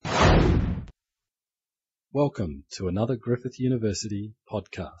Welcome to another Griffith University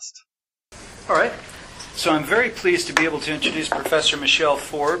podcast. All right. So I'm very pleased to be able to introduce Professor Michelle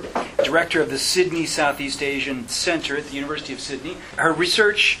Forbes, Director of the Sydney Southeast Asian Centre at the University of Sydney. Her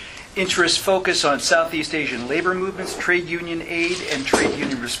research interests focus on Southeast Asian labor movements, trade union aid, and trade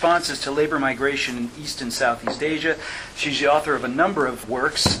union responses to labor migration in East and Southeast Asia. She's the author of a number of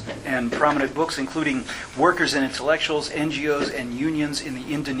works and prominent books, including Workers and Intellectuals, NGOs and Unions in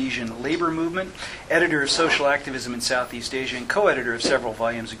the Indonesian Labor Movement, editor of Social Activism in Southeast Asia, and co-editor of several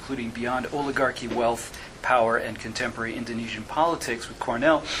volumes, including Beyond Oligarchy, Wealth, Power, and Contemporary Indonesian Politics with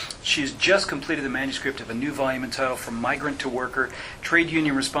Cornell. She's just completed the manuscript of a new volume entitled From Migrant to Worker, Trade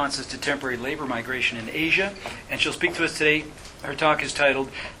Union Responses to Temporary Labor Migration in Asia, and she'll speak to us today. Her talk is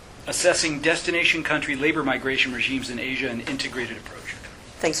titled Assessing Destination Country Labor Migration Regimes in Asia, an Integrated Approach.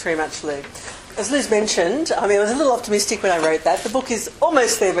 Thanks very much, Lou. As Lou's mentioned, I was a little optimistic when I wrote that. The book is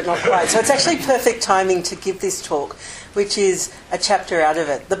almost there, but not quite. So it's actually perfect timing to give this talk, which is a chapter out of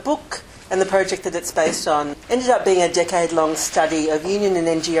it. The book and the project that it's based on ended up being a decade-long study of union and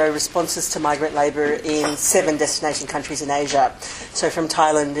NGO responses to migrant labour in 7 destination countries in Asia. So from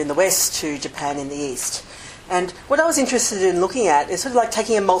Thailand in the west to Japan in the east. And what I was interested in looking at is sort of like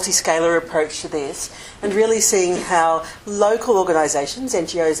taking a multi-scalar approach to this and really seeing how local organisations,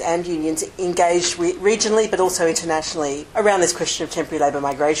 NGOs and unions, engaged regionally but also internationally around this question of temporary labour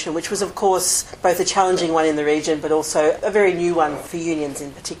migration, which was of course both a challenging one in the region but also a very new one for unions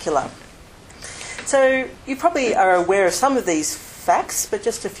in particular. So you probably are aware of some of these facts, but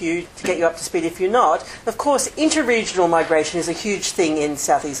just a few to get you up to speed if you're not. Of course, interregional migration is a huge thing in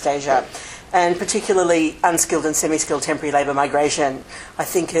Southeast Asia, and particularly unskilled and semi-skilled temporary labour migration. I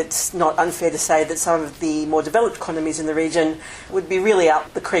think it's not unfair to say that some of the more developed economies in the region would be really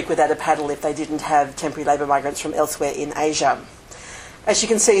out the creek without a paddle if they didn't have temporary labour migrants from elsewhere in Asia. As you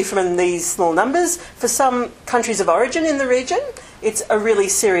can see from these small numbers, for some countries of origin in the region, it's a really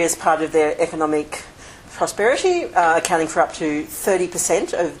serious part of their economic prosperity, accounting for up to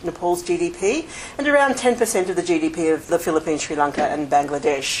 30% of Nepal's GDP and around 10% of the GDP of the Philippines, Sri Lanka and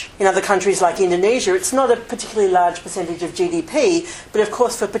Bangladesh. In other countries like Indonesia, it's not a particularly large percentage of GDP, but of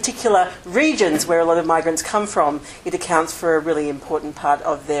course for particular regions where a lot of migrants come from, it accounts for a really important part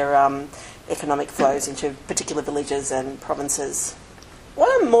of their economic flows into particular villages and provinces.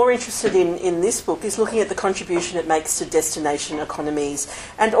 What I'm more interested in this book is looking at the contribution it makes to destination economies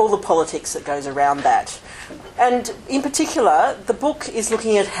and all the politics that goes around that. And in particular, the book is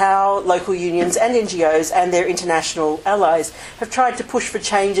looking at how local unions and NGOs and their international allies have tried to push for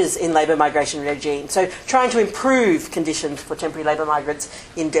changes in labour migration regimes, so trying to improve conditions for temporary labour migrants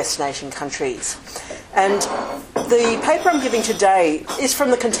in destination countries. And the paper I'm giving today is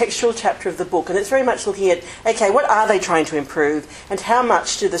from the contextual chapter of the book, and it's very much looking at, okay, what are they trying to improve and how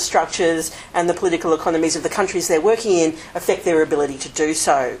much do the structures and the political economies of the countries they're working in affect their ability to do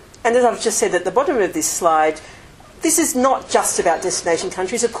so. And as I've just said at the bottom of this slide, this is not just about destination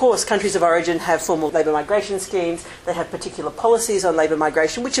countries. Of course, countries of origin have formal labour migration schemes. They have particular policies on labour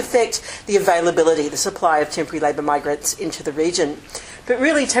migration which affect the availability, the supply of temporary labour migrants into the region. But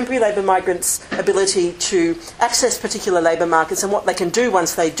really, temporary labour migrants' ability to access particular labour markets and what they can do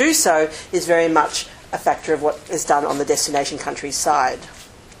once they do so is very much a factor of what is done on the destination countries side.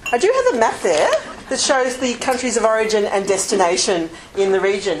 I do have a map there that shows the countries of origin and destination in the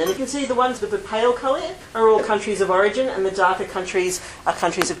region. And you can see the ones with the pale colour are all countries of origin and the darker countries are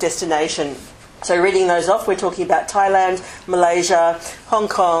countries of destination. So reading those off, we're talking about Thailand, Malaysia, Hong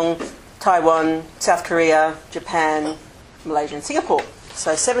Kong, Taiwan, South Korea, Japan, Malaysia and Singapore.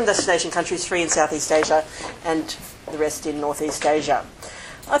 So 7 destination countries, 3 in Southeast Asia and the rest in Northeast Asia.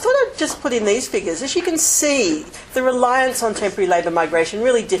 I thought I'd just put in these figures. As you can see, the reliance on temporary labour migration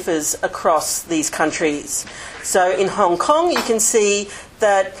really differs across these countries. So in Hong Kong, you can see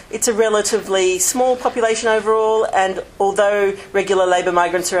that it's a relatively small population overall, and although regular labour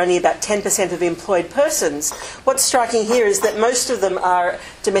migrants are only about 10% of employed persons, what's striking here is that most of them are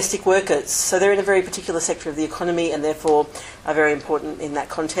domestic workers. So they're in a very particular sector of the economy and therefore are very important in that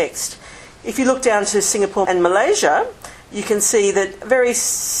context. If you look down to Singapore and Malaysia, you can see that very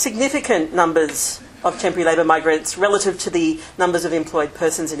significant numbers of temporary labour migrants relative to the numbers of employed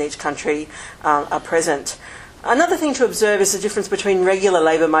persons in each country are present. Another thing to observe is the difference between regular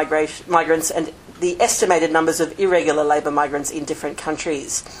labour migrants and the estimated numbers of irregular labour migrants in different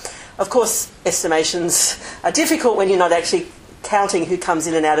countries. Of course, estimations are difficult when you're not actually counting who comes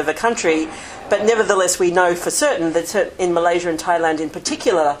in and out of a country, but nevertheless we know for certain that in Malaysia and Thailand in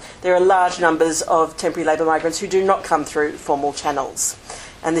particular there are large numbers of temporary labour migrants who do not come through formal channels.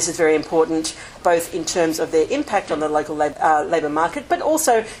 And this is very important both in terms of their impact on the local labour market, but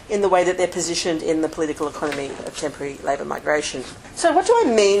also in the way that they're positioned in the political economy of temporary labour migration. So what do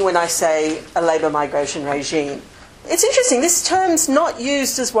I mean when I say a labour migration regime? It's interesting, this term's not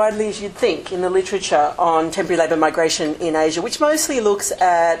used as widely as you'd think in the literature on temporary labour migration in Asia, which mostly looks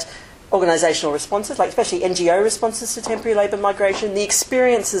at organisational responses, like especially NGO responses to temporary labour migration, the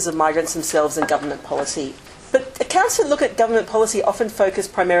experiences of migrants themselves and government policy. But accounts that look at government policy often focus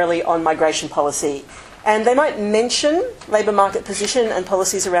primarily on migration policy. And they might mention labour market position and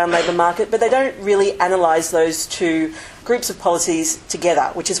policies around labour market, but they don't really analyse those two groups of policies together,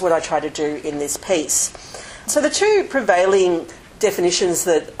 which is what I try to do in this piece. So the two prevailing definitions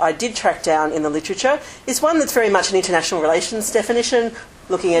that I did track down in the literature is one that's very much an international relations definition,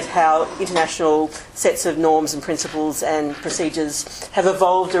 looking at how international sets of norms and principles and procedures have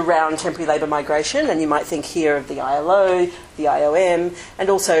evolved around temporary labour migration. And you might think here of the ILO, the IOM, and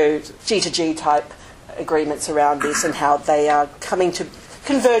also G2G type agreements around this and how they are coming to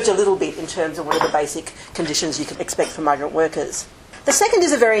converge a little bit in terms of what are the basic conditions you can expect from migrant workers. The second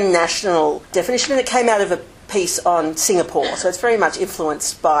is a very national definition, and it came out of a piece on Singapore, so it's very much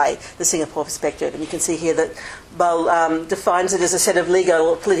influenced by the Singapore perspective. And you can see here that Ball defines it as a set of legal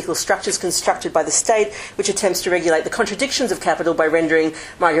or political structures constructed by the state which attempts to regulate the contradictions of capital by rendering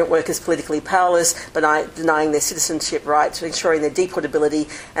migrant workers politically powerless, but denying their citizenship rights, ensuring their deportability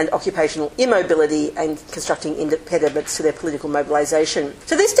and occupational immobility, and constructing impediments to their political mobilisation.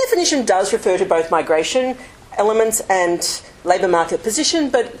 So this definition does refer to both migration elements and labour market position,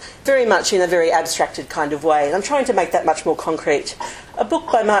 but very much in a very abstracted kind of way. And I'm trying to make that much more concrete. A book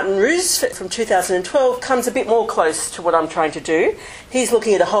by Martin Roos from 2012 comes a bit more close to what I'm trying to do. He's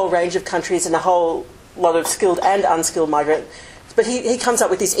looking at a whole range of countries and a whole lot of skilled and unskilled migrants, but he comes up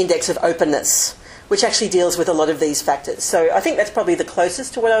with this index of openness, which actually deals with a lot of these factors. So I think that's probably the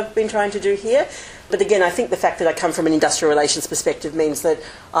closest to what I've been trying to do here. But again, I think the fact that I come from an industrial relations perspective means that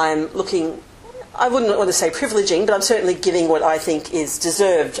I'm looking, I wouldn't want to say privileging, but I'm certainly giving what I think is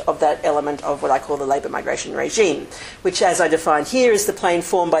deserved of that element of what I call the labour migration regime, which, as I define here, is the plane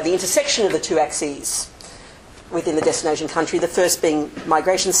formed by the intersection of the two axes within the destination country, the first being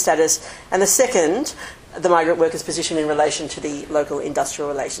migration status, and the second, the migrant worker's position in relation to the local industrial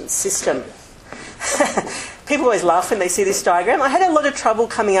relations system. People always laugh when they see this diagram. I had a lot of trouble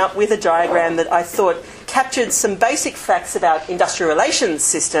coming up with a diagram that I thought captured some basic facts about industrial relations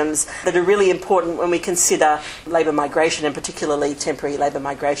systems that are really important when we consider labour migration, and particularly temporary labour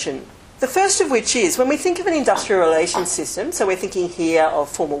migration. The first of which is, when we think of an industrial relations system, so we're thinking here of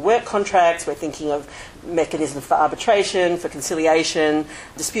formal work contracts, we're thinking of mechanisms for arbitration, for conciliation,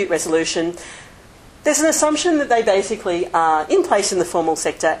 dispute resolution, there's an assumption that they basically are in place in the formal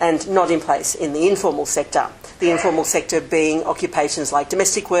sector and not in place in the informal sector. The informal sector being occupations like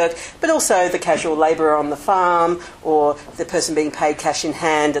domestic work, but also the casual labourer on the farm, or the person being paid cash in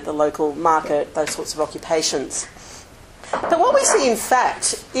hand at the local market, those sorts of occupations. But what we see in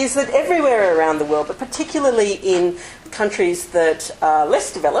fact is that everywhere around the world, but particularly in countries that are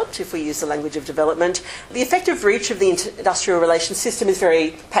less developed, if we use the language of development, the effective reach of the industrial relations system is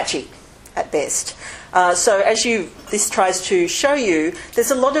very patchy at best. So as this tries to show you,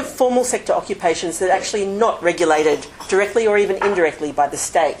 there's a lot of formal sector occupations that are actually not regulated directly or even indirectly by the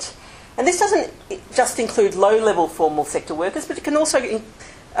state. And this doesn't just include low-level formal sector workers, but it can also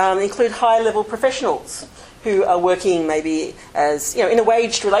include high-level professionals who are working maybe as, in a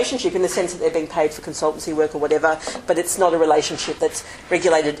waged relationship in the sense that they're being paid for consultancy work or whatever, but it's not a relationship that's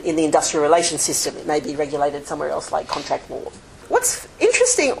regulated in the industrial relations system. It may be regulated somewhere else like contract law. What's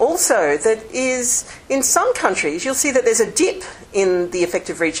interesting also that is in some countries you'll see that there's a dip in the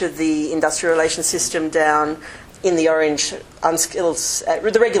effective reach of the industrial relations system down in the orange unskilled,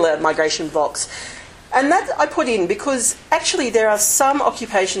 the regular migration box. And that I put in because actually there are some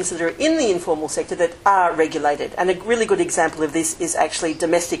occupations that are in the informal sector that are regulated. And a really good example of this is actually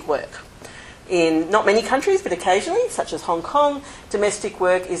domestic work. In not many countries, but occasionally, such as Hong Kong, domestic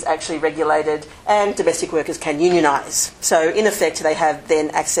work is actually regulated and domestic workers can unionise. So in effect, they have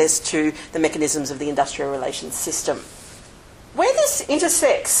then access to the mechanisms of the industrial relations system. Where this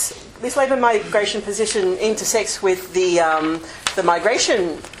intersects, this labour migration position intersects with the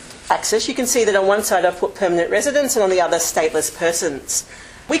migration axis, you can see that on one side I've put permanent residents and on the other stateless persons.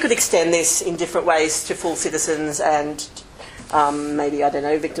 We could extend this in different ways to full citizens and maybe,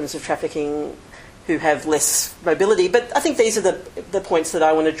 victims of trafficking who have less mobility. But I think these are the points that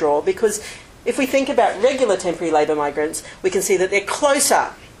I want to draw, because if we think about regular temporary labour migrants, we can see that they're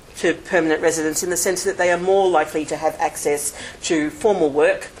closer to permanent residents in the sense that they are more likely to have access to formal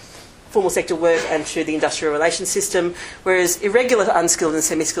work formal sector work and to the industrial relations system, whereas irregular, unskilled and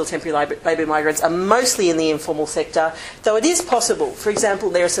semi-skilled temporary labour migrants are mostly in the informal sector, though it is possible. For example,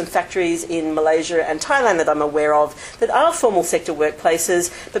 there are some factories in Malaysia and Thailand that I'm aware of that are formal sector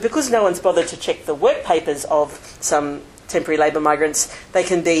workplaces, but because no one's bothered to check the work papers of some temporary labour migrants, they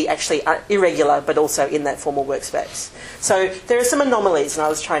can be actually irregular but also in that formal workspace. So there are some anomalies, and I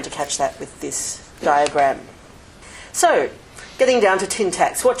was trying to catch that with this diagram. So, getting down to tin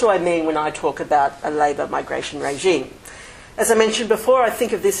tacks, what do I mean when I talk about a labour migration regime? As I mentioned before, I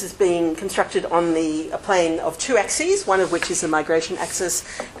think of this as being constructed on a plane of two axes, one of which is the migration axis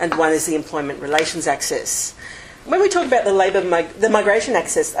and one is the employment relations axis. When we talk about the migration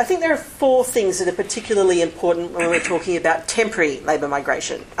axis, I think there are four things that are particularly important when we're talking about temporary labour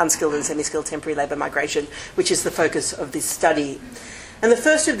migration, unskilled and semi-skilled temporary labour migration, which is the focus of this study. And the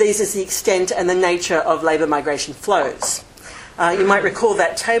first of these is the extent and the nature of labour migration flows. You might recall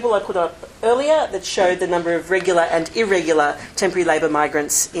that table I put up earlier that showed the number of regular and irregular temporary labour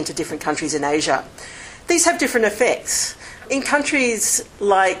migrants into different countries in Asia. These have different effects. In countries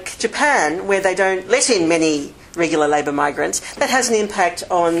like Japan, where they don't let in many regular labour migrants, that has an impact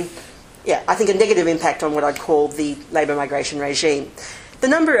on, I think a negative impact on what I'd call the labour migration regime. The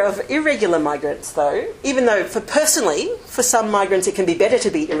number of irregular migrants, though, even though for some migrants it can be better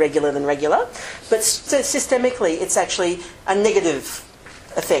to be irregular than regular, but systemically it's actually a negative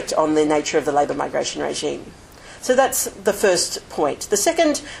effect on the nature of the labour migration regime. So that's the first point. The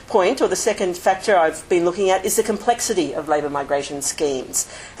second point, or the second factor I've been looking at, is the complexity of labour migration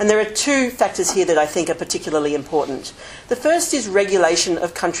schemes. And there are two factors here that I think are particularly important. The first is regulation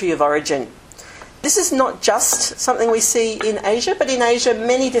of country of origin. This is not just something we see in Asia, but in Asia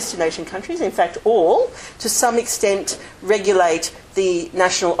many destination countries, in fact all, to some extent regulate the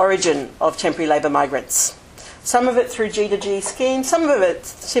national origin of temporary labour migrants. Some of it through G2G schemes, some of it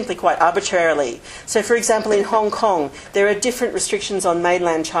simply quite arbitrarily. So, for example, in Hong Kong, there are different restrictions on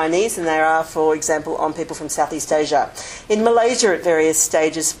mainland Chinese than there are, for example, on people from Southeast Asia. In Malaysia, at various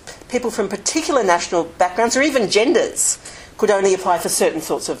stages, people from particular national backgrounds, or even genders, could only apply for certain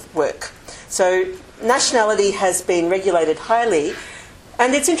sorts of work. So, nationality has been regulated highly,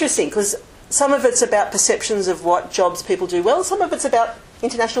 and it's interesting because some of it's about perceptions of what jobs people do well, some of it's about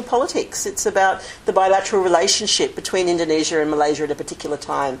international politics. It's about the bilateral relationship between Indonesia and Malaysia at a particular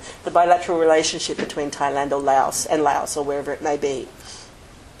time, the bilateral relationship between Thailand or Laos or wherever it may be.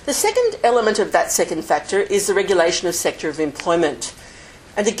 The second element of that second factor is the regulation of sector of employment.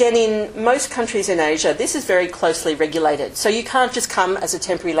 And again, in most countries in Asia, this is very closely regulated. So you can't just come as a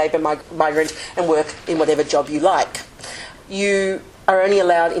temporary labour migrant and work in whatever job you like. You are only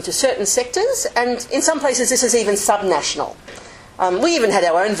allowed into certain sectors, and in some places this is even subnational. We even had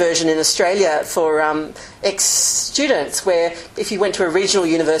our own version in Australia for ex-students, where if you went to a regional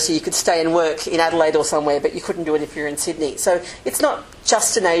university, you could stay and work in Adelaide or somewhere, but you couldn't do it if you're in Sydney. So it's not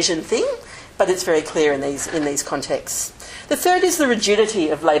just an Asian thing, but it's very clear in these contexts. The third is the rigidity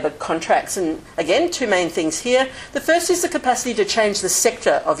of labour contracts, and again, two main things here. The first is the capacity to change the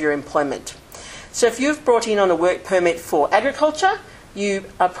sector of your employment. So if you've brought in on a work permit for agriculture, you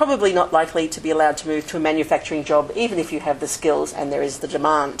are probably not likely to be allowed to move to a manufacturing job, even if you have the skills and there is the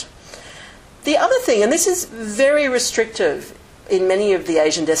demand. The other thing, and this is very restrictive in many of the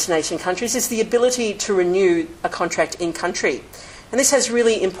Asian destination countries, is the ability to renew a contract in country. And this has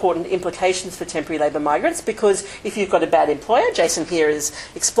really important implications for temporary labour migrants, because if you've got a bad employer, Jason here is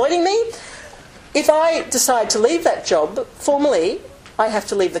exploiting me, if I decide to leave that job, formally I have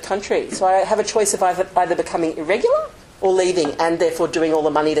to leave the country. So I have a choice of either becoming irregular or leaving, and therefore doing all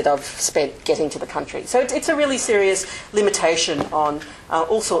the money that I've spent getting to the country. So it's a really serious limitation on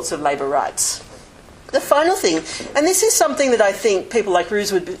all sorts of labour rights. The final thing, and this is something that I think people like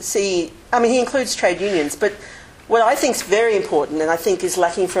Roos would see, I mean, he includes trade unions, but what I think is very important, and I think is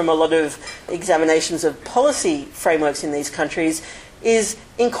lacking from a lot of examinations of policy frameworks in these countries, is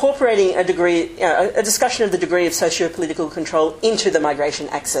incorporating a discussion of the degree of socio-political control into the migration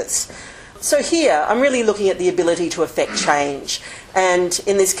axis. So here, I'm really looking at the ability to affect change. And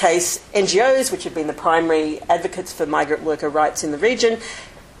in this case, NGOs, which have been the primary advocates for migrant worker rights in the region,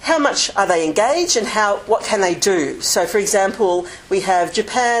 how much are they engaged and what can they do? So, for example, we have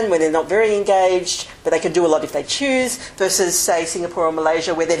Japan, where they're not very engaged, but they can do a lot if they choose, versus, say, Singapore or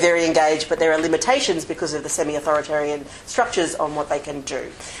Malaysia, where they're very engaged, but there are limitations because of the semi-authoritarian structures on what they can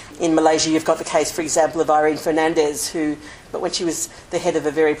do. In Malaysia, you've got the case, for example, of Irene Fernandez, but when she was the head of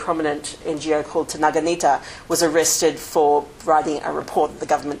a very prominent NGO called Tenaga Nita, was arrested for writing a report that the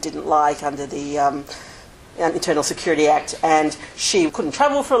government didn't like under the Internal Security Act, and she couldn't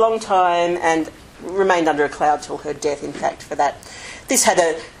travel for a long time and remained under a cloud till her death, in fact, for that. This had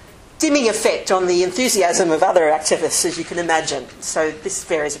a dimming effect on the enthusiasm of other activists, as you can imagine. So this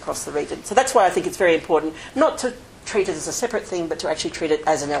varies across the region. So that's why I think it's very important not to treat it as a separate thing, but to actually treat it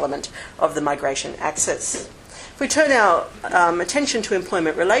as an element of the migration axis. If we turn our attention to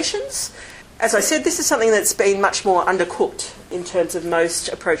employment relations, as I said, this is something that's been much more undercooked in terms of most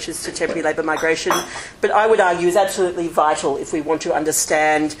approaches to temporary labour migration, but I would argue is absolutely vital if we want to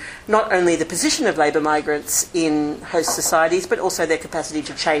understand not only the position of labour migrants in host societies, but also their capacity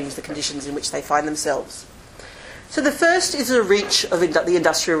to change the conditions in which they find themselves. So the first is a reach of the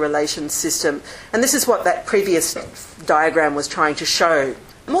industrial relations system, and this is what that previous diagram was trying to show.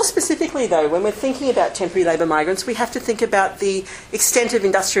 More specifically, though, when we're thinking about temporary labour migrants, we have to think about the extent of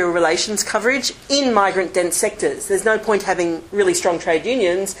industrial relations coverage in migrant-dense sectors. There's no point having really strong trade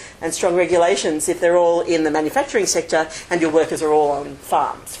unions and strong regulations if they're all in the manufacturing sector and your workers are all on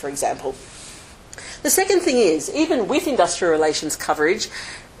farms, for example. The second thing is, even with industrial relations coverage,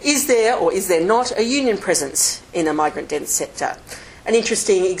 is there or is there not a union presence in a migrant-dense sector? An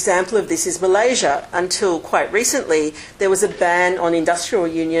interesting example of this is Malaysia. Until quite recently, there was a ban on industrial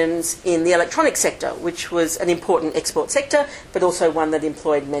unions in the electronics sector, which was an important export sector, but also one that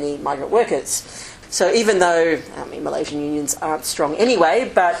employed many migrant workers. So even though, Malaysian unions aren't strong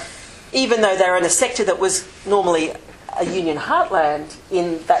anyway, but even though they're in a sector that was normally a union heartland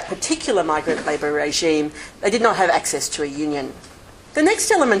in that particular migrant labour regime, they did not have access to a union. The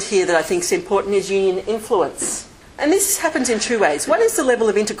next element here that I think is important is union influence. And this happens in two ways. One is the level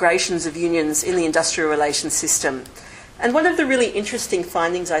of integrations of unions in the industrial relations system. And one of the really interesting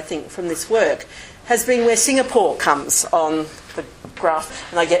findings, I think, from this work has been where Singapore comes on the graph,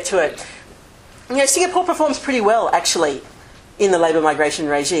 and I get to it. Singapore performs pretty well, actually, in the labour migration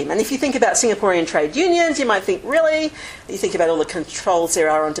regime. And if you think about Singaporean trade unions, you might think, really? You think about all the controls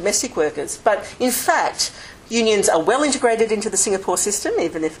there are on domestic workers. But in fact, unions are well integrated into the Singapore system,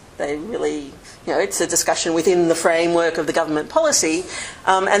 even if they really, it's a discussion within the framework of the government policy,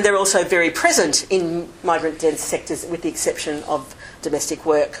 and they're also very present in migrant-dense sectors with the exception of domestic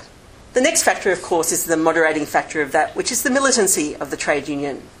work. The next factor, of course, is the moderating factor of that, which is the militancy of the trade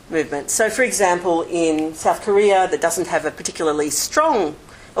union movement. So, for example, in South Korea, that doesn't have a particularly strong,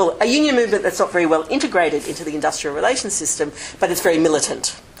 or a union movement that's not very well integrated into the industrial relations system, but it's very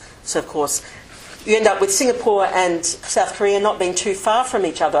militant. So, of course, you end up with Singapore and South Korea not being too far from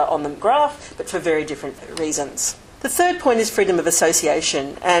each other on the graph, but for very different reasons. The third point is freedom of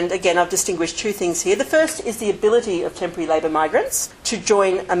association. And again, I've distinguished two things here. The first is the ability of temporary labour migrants to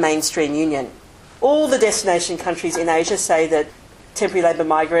join a mainstream union. All the destination countries in Asia say that temporary labour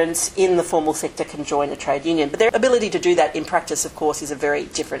migrants in the formal sector can join a trade union. But their ability to do that in practice, of course, is a very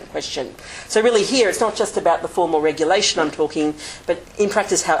different question. So really here, it's not just about the formal regulation I'm talking, but in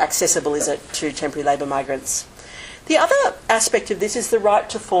practice, how accessible is it to temporary labour migrants? The other aspect of this is the right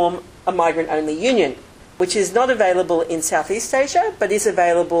to form a migrant-only union, which is not available in Southeast Asia, but is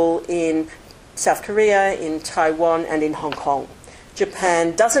available in South Korea, in Taiwan, and in Hong Kong.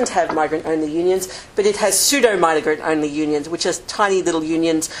 Japan doesn't have migrant-only unions, but it has pseudo-migrant-only unions, which are tiny little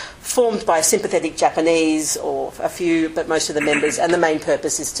unions formed by sympathetic Japanese, or a few, but most of the members, and the main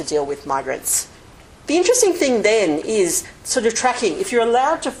purpose is to deal with migrants. The interesting thing then is sort of tracking, if you're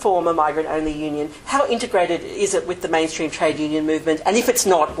allowed to form a migrant-only union, how integrated is it with the mainstream trade union movement, and if it's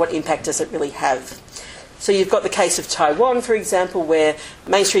not, what impact does it really have? So you've got the case of Taiwan, for example, where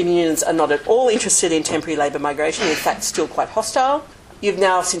mainstream unions are not at all interested in temporary labour migration, in fact still quite hostile. You've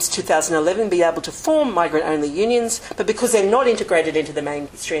now, since 2011, been able to form migrant-only unions, but because they're not integrated into the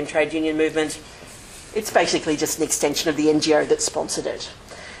mainstream trade union movement, it's basically just an extension of the NGO that sponsored it.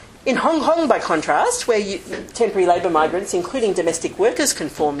 In Hong Kong, by contrast, where temporary labour migrants, including domestic workers, can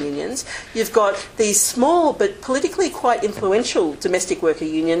form unions, you've got these small but politically quite influential domestic worker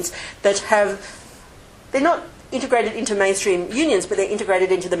unions that they're not integrated into mainstream unions, but they're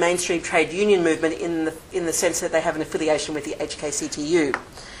integrated into the mainstream trade union movement in the sense that they have an affiliation with the HKCTU.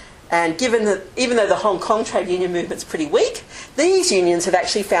 And given that, even though the Hong Kong trade union movement's pretty weak, these unions have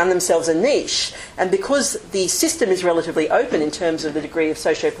actually found themselves a niche. And because the system is relatively open in terms of the degree of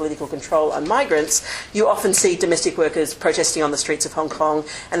socio-political control on migrants, you often see domestic workers protesting on the streets of Hong Kong,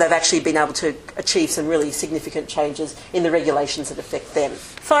 and they've actually been able to achieve some really significant changes in the regulations that affect them.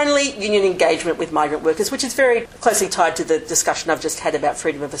 Finally, union engagement with migrant workers, which is very closely tied to the discussion I've just had about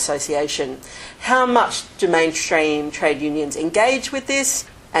freedom of association. How much do mainstream trade unions engage with this?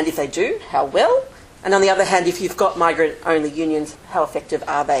 And if they do, how well? And on the other hand, if you've got migrant-only unions, how effective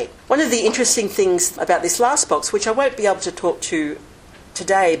are they? One of the interesting things about this last box, which I won't be able to talk to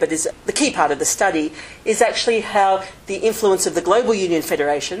today, but is the key part of the study, is actually how the influence of the global union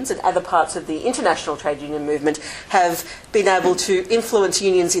federations and other parts of the international trade union movement have been able to influence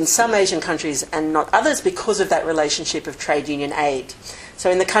unions in some Asian countries and not others because of that relationship of trade union aid. So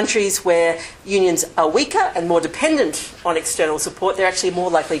in the countries where unions are weaker and more dependent on external support, they're actually more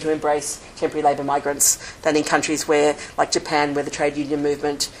likely to embrace temporary labour migrants than in countries where, like Japan, where the trade union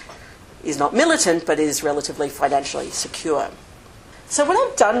movement is not militant but is relatively financially secure. So what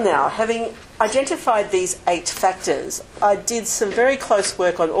I've done now, having identified these 8 factors, I did some very close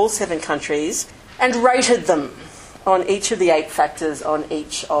work on all 7 countries and rated them on each of the 8 factors on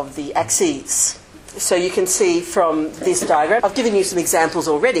each of the axes. So you can see from this diagram, I've given you some examples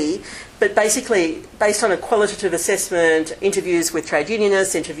already, but basically based on a qualitative assessment, interviews with trade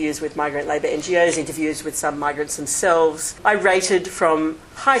unionists, interviews with migrant labour NGOs, interviews with some migrants themselves, I rated from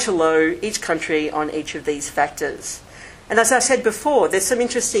high to low each country on each of these factors. And as I said before, there's some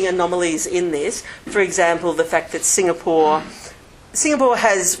interesting anomalies in this. For example, the fact that Singapore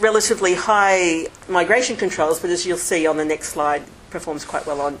has relatively high migration controls, but as you'll see on the next slide, performs quite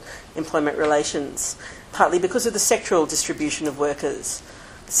well on employment relations, partly because of the sectoral distribution of workers.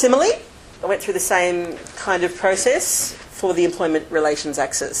 Similarly, I went through the same kind of process for the employment relations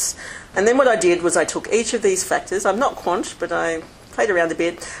axis. And then what I did was I took each of these factors, I'm not quant, but I played around a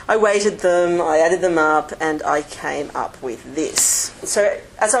bit, I weighted them, I added them up, and I came up with this. So,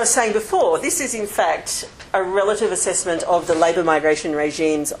 as I was saying before, this is in fact a relative assessment of the labour migration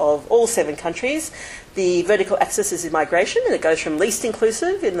regimes of all 7 countries. The vertical axis is in migration, and it goes from least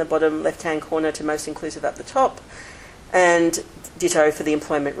inclusive in the bottom left-hand corner to most inclusive at the top, and ditto for the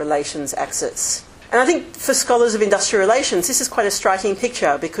employment relations axis. And I think for scholars of industrial relations, this is quite a striking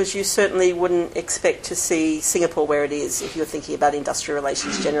picture because you certainly wouldn't expect to see Singapore where it is if you're thinking about industrial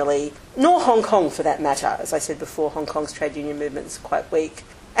relations generally, nor Hong Kong for that matter. As I said before, Hong Kong's trade union movement is quite weak.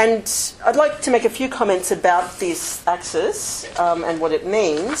 And I'd like to make a few comments about this axis and what it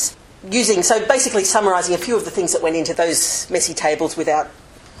means, so basically summarising a few of the things that went into those messy tables without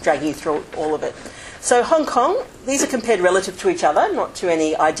dragging you through all of it. So Hong Kong, these are compared relative to each other, not to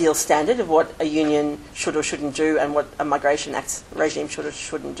any ideal standard of what a union should or shouldn't do and what a migration regime should or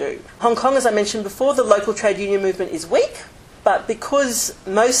shouldn't do. Hong Kong, as I mentioned before, the local trade union movement is weak, but because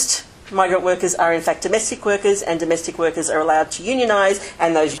most migrant workers are in fact domestic workers and domestic workers are allowed to unionise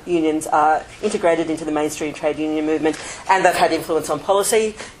and those unions are integrated into the mainstream trade union movement and they've had influence on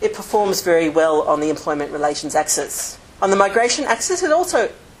policy, it performs very well on the employment relations axis. On the migration axis, it also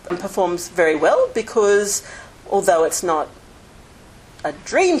performs very well because although it's not a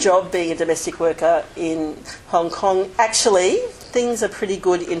dream job being a domestic worker in Hong Kong, actually things are pretty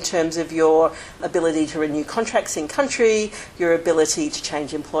good in terms of your ability to renew contracts in country, your ability to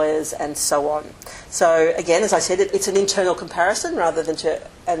change employers and so on. So again, as I said, it's an internal comparison rather than to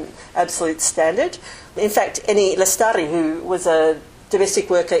an absolute standard. In fact, Eni Lestari, who was a domestic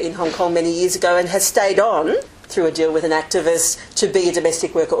worker in Hong Kong many years ago and has stayed on through a deal with an activist to be a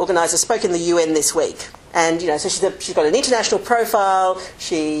domestic worker organiser, spoke in the UN this week. And, so she's got an international profile,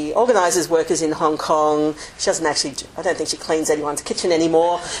 she organises workers in Hong Kong, she doesn't actually, I don't think she cleans anyone's kitchen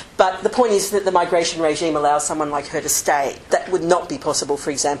anymore, but the point is that the migration regime allows someone like her to stay. That would not be possible, for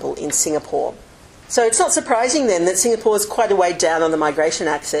example, in Singapore. So it's not surprising then that Singapore is quite a way down on the migration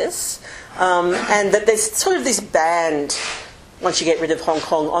axis, and that there's sort of this band, once you get rid of Hong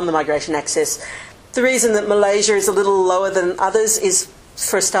Kong, on the migration axis. The reason that Malaysia is a little lower than others is,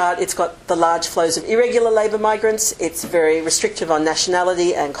 for a start, it's got the large flows of irregular labour migrants. It's very restrictive on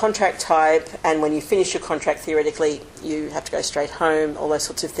nationality and contract type. And when you finish your contract, theoretically, you have to go straight home, all those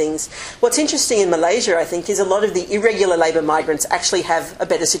sorts of things. What's interesting in Malaysia, I think, is a lot of the irregular labour migrants actually have a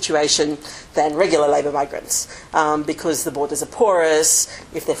better situation than regular labour migrants because the borders are porous.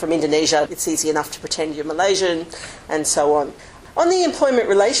 If they're from Indonesia, it's easy enough to pretend you're Malaysian and so on. On the employment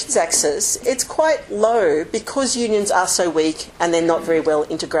relations axis, it's quite low because unions are so weak and they're not very well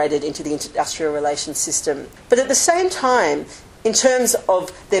integrated into the industrial relations system. But at the same time, in terms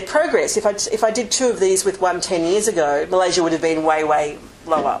of their progress, if I did 2 of these with one 10 years ago, Malaysia would have been way, way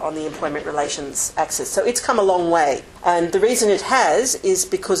lower on the employment relations axis. So it's come a long way. And the reason it has is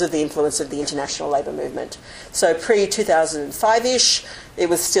because of the influence of the international labour movement. So pre-2005-ish, it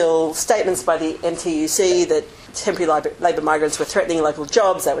was still statements by the NTUC that temporary labour migrants were threatening local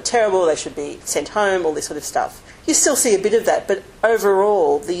jobs, they were terrible, they should be sent home, all this sort of stuff. You still see a bit of that, but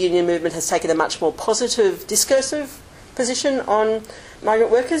overall the union movement has taken a much more positive, discursive position on migrant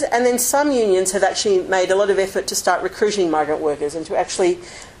workers, and then some unions have actually made a lot of effort to start recruiting migrant workers and to actually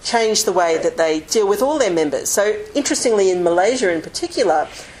change the way that they deal with all their members. So interestingly, in Malaysia in particular,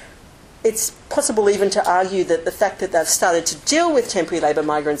 it's possible even to argue that the fact that they've started to deal with temporary labour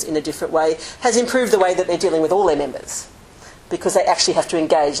migrants in a different way has improved the way that they're dealing with all their members, because they actually have to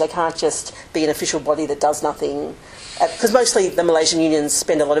engage. They can't just be an official body that does nothing. Because mostly the Malaysian unions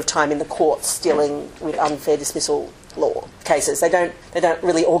spend a lot of time in the courts dealing with unfair dismissal law cases. They don't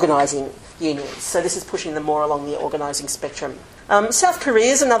really organising unions. So this is pushing them more along the organising spectrum. South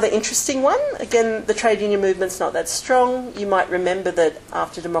Korea is another interesting one. Again, the trade union movement's not that strong. You might remember that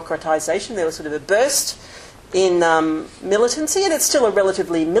after democratisation there was sort of a burst in militancy, and it's still a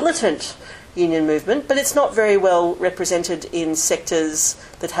relatively militant union movement, but it's not very well represented in sectors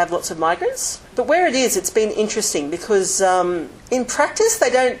that have lots of migrants. But where it is, it's been interesting because in practice they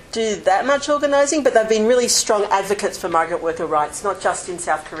don't do that much organising, but they've been really strong advocates for migrant worker rights, not just in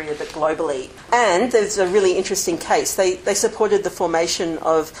South Korea but globally. And there's a really interesting case. They supported the formation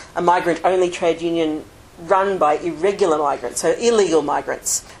of a migrant-only trade union run by irregular migrants, so illegal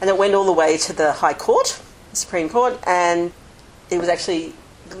migrants. And it went all the way to the High Court, the Supreme Court, and it was actually...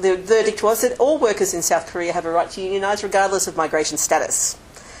 the verdict was that all workers in South Korea have a right to unionise regardless of migration status.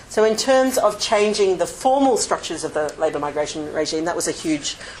 So in terms of changing the formal structures of the labour migration regime, that was a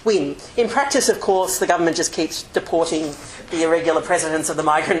huge win. In practice, of course, the government just keeps deporting the irregular presidents of the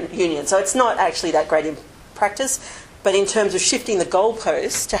migrant union. So it's not actually that great in practice. But in terms of shifting the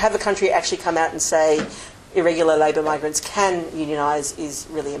goalposts, to have a country actually come out and say irregular labour migrants can unionise is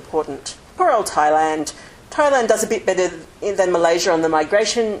really important. Poor old Thailand. Thailand does a bit better than Malaysia on the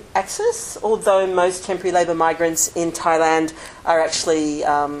migration axis, although most temporary labour migrants in Thailand are actually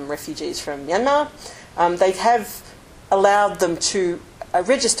refugees from Myanmar. They have allowed them to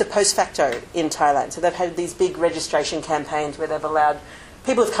register post facto in Thailand. So they've had these big registration campaigns where they've allowed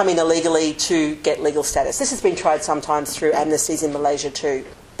people who've come in illegally to get legal status. This has been tried sometimes through amnesties in Malaysia too.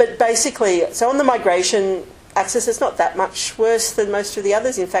 But basically, so on the migration axis, it's not that much worse than most of the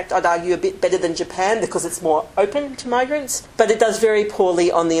others. In fact, I'd argue a bit better than Japan because it's more open to migrants. But it does very poorly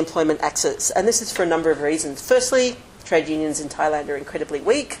on the employment axis. And this is for a number of reasons. Firstly, trade unions in Thailand are incredibly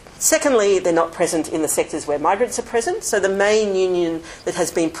weak. Secondly, they're not present in the sectors where migrants are present. So the main union that has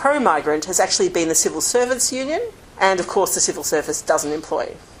been pro-migrant has actually been the Civil Service Union. And of course, the civil service doesn't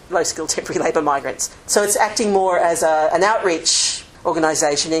employ low-skilled temporary labour migrants. So it's acting more as an outreach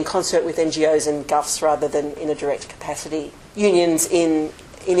organisation in concert with NGOs and GUFs rather than in a direct capacity. Unions in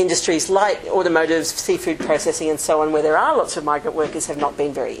industries like automotive, seafood processing and so on, where there are lots of migrant workers, have not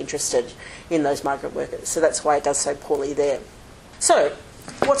been very interested in those migrant workers. So that's why it does so poorly there. So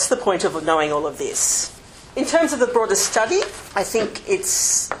what's the point of knowing all of this? In terms of the broader study, I think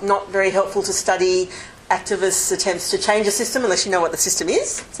it's not very helpful to study activists' attempts to change a system unless you know what the system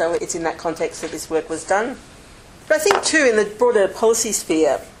is. So it's in that context that this work was done. But I think too, in the broader policy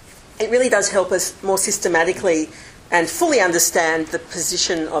sphere, it really does help us more systematically and fully understand the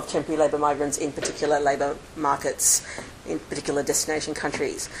position of temporary labour migrants in particular labour markets, in particular destination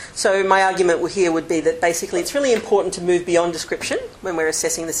countries. So my argument here would be that basically it's really important to move beyond description when we're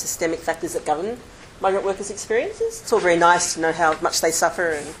assessing the systemic factors that govern migrant workers' experiences. It's all very nice to know how much they suffer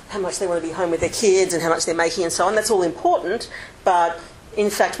and how much they want to be home with their kids and how much they're making and so on. That's all important, but in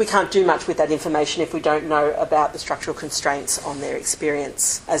fact, we can't do much with that information if we don't know about the structural constraints on their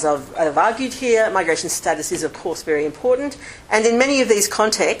experience. As I've argued here, migration status is, of course, very important. And in many of these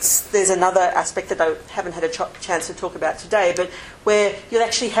contexts, there's another aspect that I haven't had a chance to talk about today, but where you'll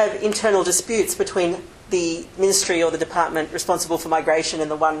actually have internal disputes between the ministry or the department responsible for migration and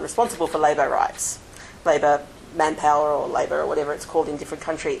the one responsible for labour rights, labour manpower or labour or whatever it's called in different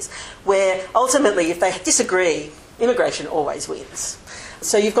countries, where ultimately, if they disagree, immigration always wins.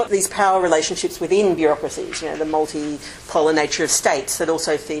 So you've got these power relationships within bureaucracies, the multipolar nature of states that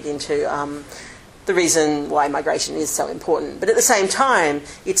also feed into the reason why migration is so important. But at the same time,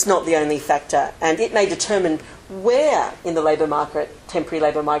 it's not the only factor, and it may determine where in the labour market temporary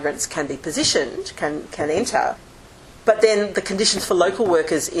labour migrants can be positioned, can enter. But then the conditions for local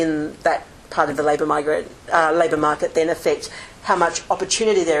workers in that part of the labour market then affect how much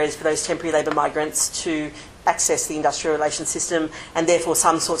opportunity there is for those temporary labour migrants to access the industrial relations system and therefore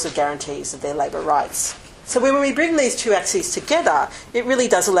some sorts of guarantees of their labour rights. So when we bring these two axes together, it really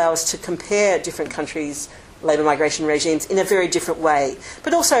does allow us to compare different countries' labour migration regimes in a very different way,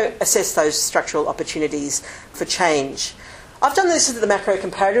 but also assess those structural opportunities for change. I've done this at the macro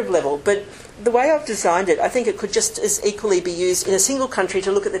comparative level, but the way I've designed it, I think it could just as equally be used in a single country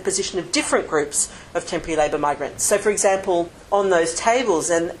to look at the position of different groups of temporary labour migrants. So, for example, on those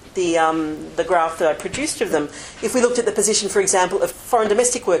tables and the graph that I produced of them, if we looked at the position, for example, of foreign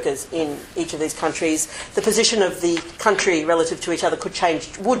domestic workers in each of these countries, the position of the country relative to each other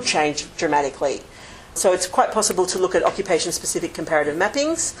would change dramatically. So it's quite possible to look at occupation-specific comparative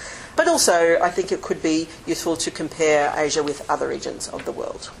mappings, but also I think it could be useful to compare Asia with other regions of the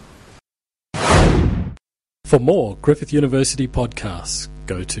world. For more Griffith University podcasts,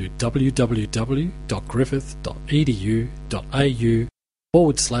 go to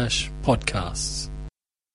www.griffith.edu.au/podcasts.